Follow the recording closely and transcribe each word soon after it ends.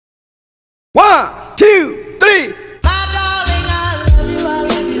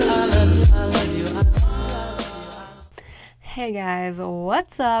Hey guys,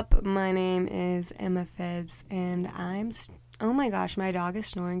 what's up? My name is Emma Phibbs, and oh my gosh, my dog is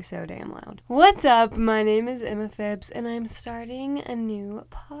snoring so damn loud. What's up? My name is Emma Phibbs, and I'm starting a new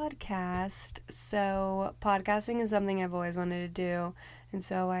podcast. So, podcasting is something I've always wanted to do, and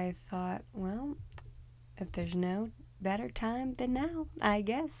so I thought, well, if there's no better time than now, I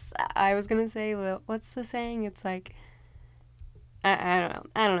guess. I was gonna say, what's the saying? It's like, I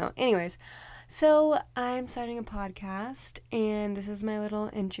don't know. Anyways. So, I'm starting a podcast, and this is my little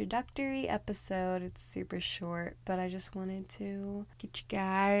introductory episode. It's super short, but I just wanted to get you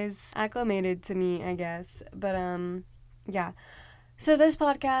guys acclimated to me, I guess. But, yeah. So, this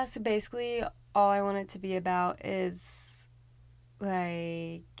podcast, basically, all I want it to be about is,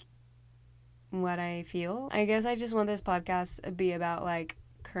 like, what I feel. I guess I just want this podcast to be about, like,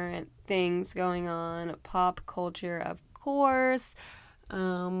 current things going on, pop culture, of course.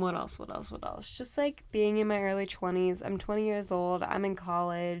 What else? Just, like, being in my early 20s. I'm 20 years old. I'm in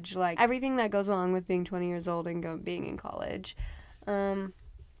college. Like, everything that goes along with being 20 years old and being in college.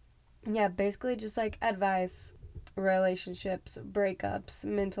 Yeah, basically just, like, advice, relationships, breakups,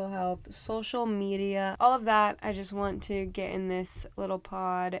 mental health, social media, all of that. I just want to get in this little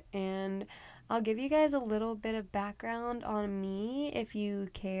pod, and I'll give you guys a little bit of background on me if you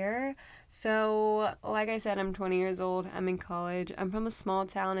care. So, like I said, I'm 20 years old. I'm in college. I'm from a small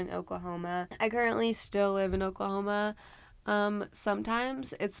town in Oklahoma. I currently still live in Oklahoma.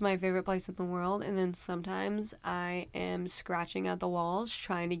 Sometimes it's my favorite place in the world, and then sometimes I am scratching at the walls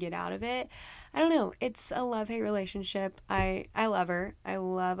trying to get out of it. I don't know. It's a love-hate relationship. I love her. I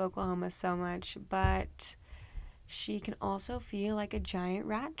love Oklahoma so much, but she can also feel like a giant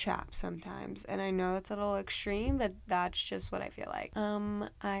rat trap sometimes. And I know it's a little extreme, but that's just what I feel like.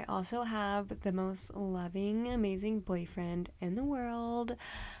 I also have the most loving, amazing boyfriend in the world.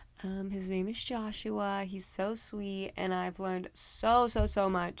 His name is Joshua. He's so sweet, and I've learned so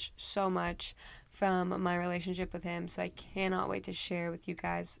much from my relationship with him, so I cannot wait to share with you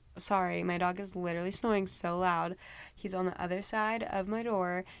guys. Sorry, my dog is literally snoring so loud. He's on the other side of my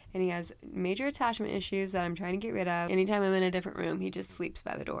door, and he has major attachment issues that I'm trying to get rid of. Anytime I'm in a different room, he just sleeps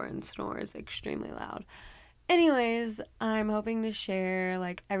by the door and snores extremely loud. Anyways, I'm hoping to share,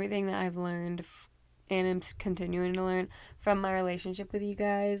 like, everything that I've learned and I'm continuing to learn from my relationship with you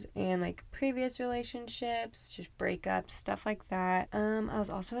guys and, like, previous relationships, just breakups, stuff like that. I was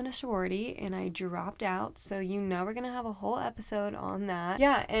also in a sorority and I dropped out, so we're gonna have a whole episode on that.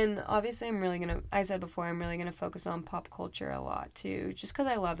 Yeah, and obviously I said before, I'm really gonna focus on pop culture a lot too, just because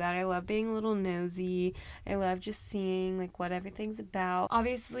I love that. I love being a little nosy. I love just seeing, like, what everything's about.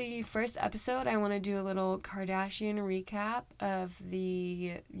 Obviously, first episode, I want to do a little Kardashian recap of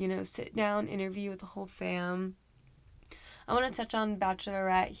the, sit down interview with the whole fam. I want to touch on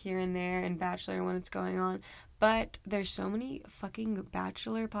Bachelorette here and there and Bachelor when it's going on, but there's so many fucking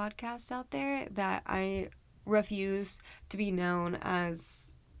Bachelor podcasts out there that I refuse to be known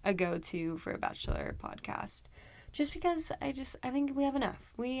as a go-to for a Bachelor podcast. Just because I think we have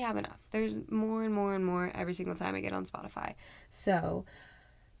enough. There's more and more and more every single time I get on Spotify. So,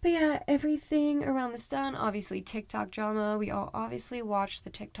 but yeah, everything around this done. Obviously, TikTok drama. We all obviously watched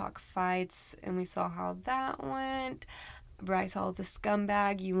the TikTok fights, and we saw how that went. Bryce Hall's a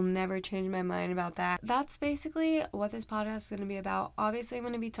scumbag. You will never change my mind about that. That's basically what this podcast is going to be about. Obviously, I'm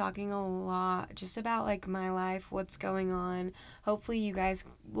going to be talking a lot just about, like, my life, what's going on. Hopefully, you guys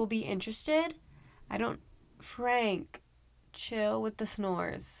will be interested. Frank, chill with the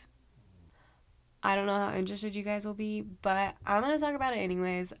snores. I don't know how interested you guys will be, but I'm going to talk about it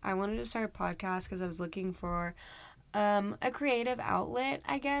anyways. I wanted to start a podcast because I was looking for a creative outlet,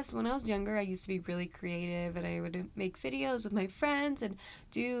 I guess. When I was younger, I used to be really creative, and I would make videos with my friends and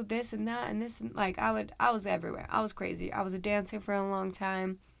do this and that and this, and, like, I was everywhere. I was crazy. I was a dancer for a long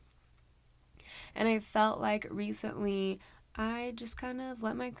time, and I felt like recently I just kind of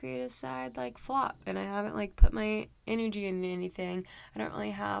let my creative side, like, flop, and I haven't, like, put my energy into anything. I don't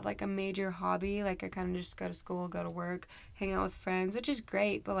really have, like, a major hobby. Like, I kind of just go to school, go to work, hang out with friends, which is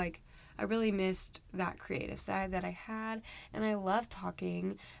great, but, like, I really missed that creative side that I had, and I love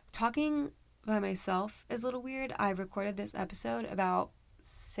talking. Talking by myself is a little weird. I've recorded this episode about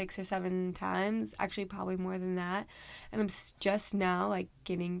 6 or 7 times, actually probably more than that, and I'm just now, like,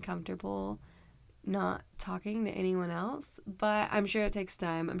 getting comfortable not talking to anyone else, but I'm sure it takes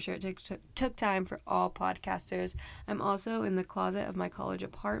time. I'm sure it took time for all podcasters. I'm also in the closet of my college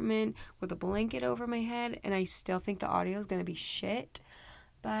apartment with a blanket over my head, and I still think the audio is going to be shit,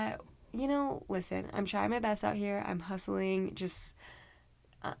 but, listen, I'm trying my best out here. I'm hustling,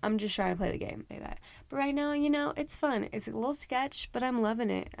 I'm just trying to play the game, say that. But right now, it's fun. It's a little sketch, but I'm loving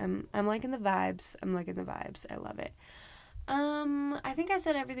it. I'm liking the vibes. I love it. I think I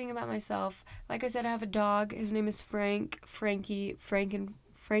said everything about myself. Like I said, I have a dog. His name is Frank, Frankie,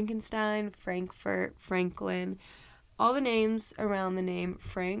 Frankenstein, Frankfurt, Franklin. All the names around the name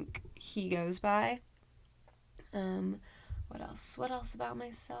Frank he goes by. What else? What else about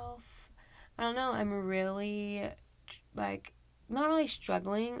myself? I don't know. I'm really, like, not really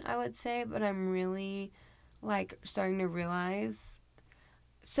struggling, I would say, but I'm really, like, starting to realize.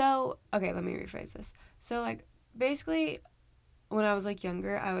 So, okay, let me rephrase this. So, like, basically, when I was, like,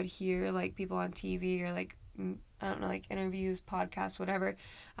 younger, I would hear, like, people on TV or, like, I don't know, like, interviews, podcasts, whatever.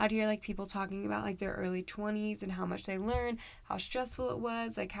 I'd hear, like, people talking about, like, their early 20s and how much they learned, how stressful it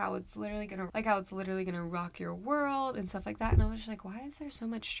was, like, how it's literally gonna rock your world and stuff like that. And I was just like, why is there so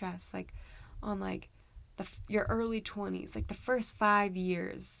much stress, like, on, like, your early 20s, like, the first 5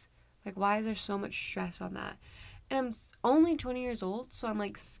 years? Like, why is there so much stress on that? And I'm only 20 years old, so I'm,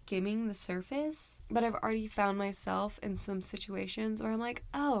 like, skimming the surface. But I've already found myself in some situations where I'm like,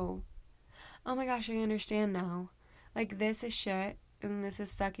 oh my gosh, I understand now. Like, this is shit, and this is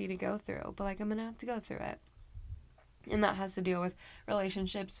sucky to go through. But, like, I'm gonna have to go through it. And that has to deal with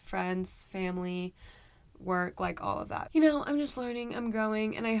relationships, friends, family, work, like all of that. You know, I'm just learning, I'm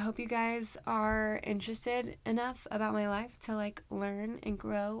growing, and I hope you guys are interested enough about my life to, like, learn and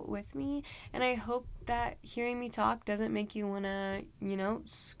grow with me. And I hope that hearing me talk doesn't make you wanna, you know,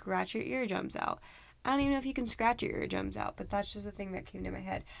 scratch your eardrums out. I don't even know if you can scratch your eardrums out, but that's just the thing that came to my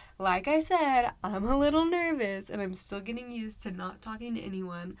head. Like I said, I'm a little nervous, and I'm still getting used to not talking to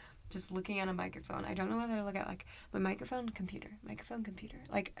anyone, just looking at a microphone. I don't know whether to look at, like, my microphone, computer. Like,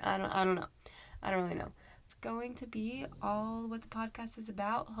 I don't know. I don't really know. It's going to be all what the podcast is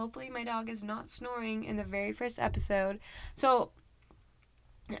about. Hopefully my dog is not snoring in the very first episode. So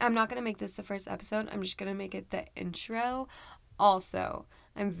I'm not going to make this the first episode. I'm just going to make it the intro. Also,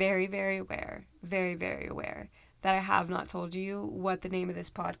 I'm very, very aware that I have not told you what the name of this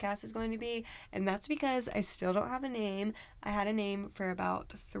podcast is going to be. And that's because I still don't have a name. I had a name for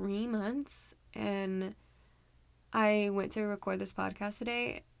about 3 months, and I went to record this podcast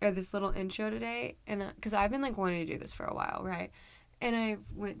today, or this little intro today, and because I've been, like, wanting to do this for a while, right? And I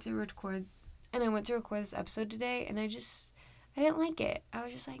went to record this episode today, and I didn't like it. I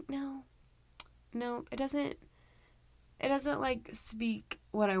was just like, no, it doesn't, like, speak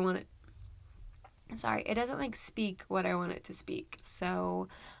what I want it. Sorry, it doesn't, like, speak what I want it to speak. So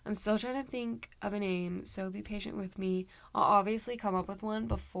I'm still trying to think of a name, so be patient with me. I'll obviously come up with one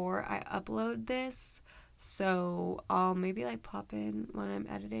before I upload this. So I'll maybe, like, pop in when I'm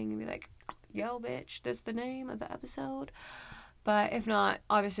editing and be like, yo, bitch, this is the name of the episode. But if not,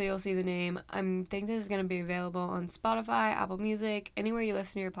 obviously you'll see the name. I think this is going to be available on Spotify, Apple Music, anywhere you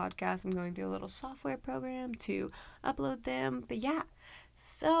listen to your podcast. I'm going through a little software program to upload them. But yeah,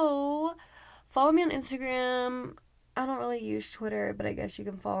 so follow me on Instagram. I don't really use Twitter, but I guess you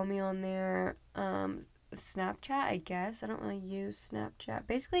can follow me on there. Snapchat, I guess. I don't really use Snapchat.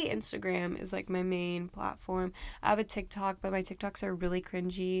 Basically, Instagram is, like, my main platform. I have a TikTok, but my TikToks are really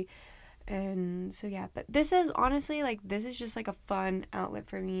cringy. And so, yeah. But this is, honestly, like, this is just, like, a fun outlet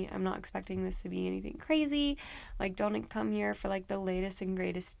for me. I'm not expecting this to be anything crazy. Like, don't come here for, like, the latest and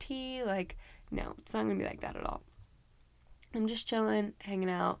greatest tea. Like, no, it's not gonna be like that at all. I'm just chilling, hanging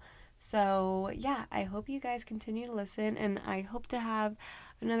out. So, yeah, I hope you guys continue to listen, and I hope to have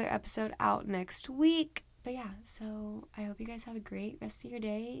another episode out next week. But yeah, so I hope you guys have a great rest of your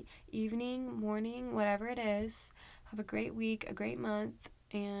day, evening, morning, whatever it is. Have a great week, a great month,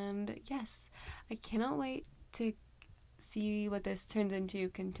 and yes, I cannot wait to see what this turns into,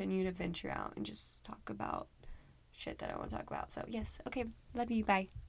 continue to venture out and just talk about shit that I want to talk about. So, yes, okay, love you, bye.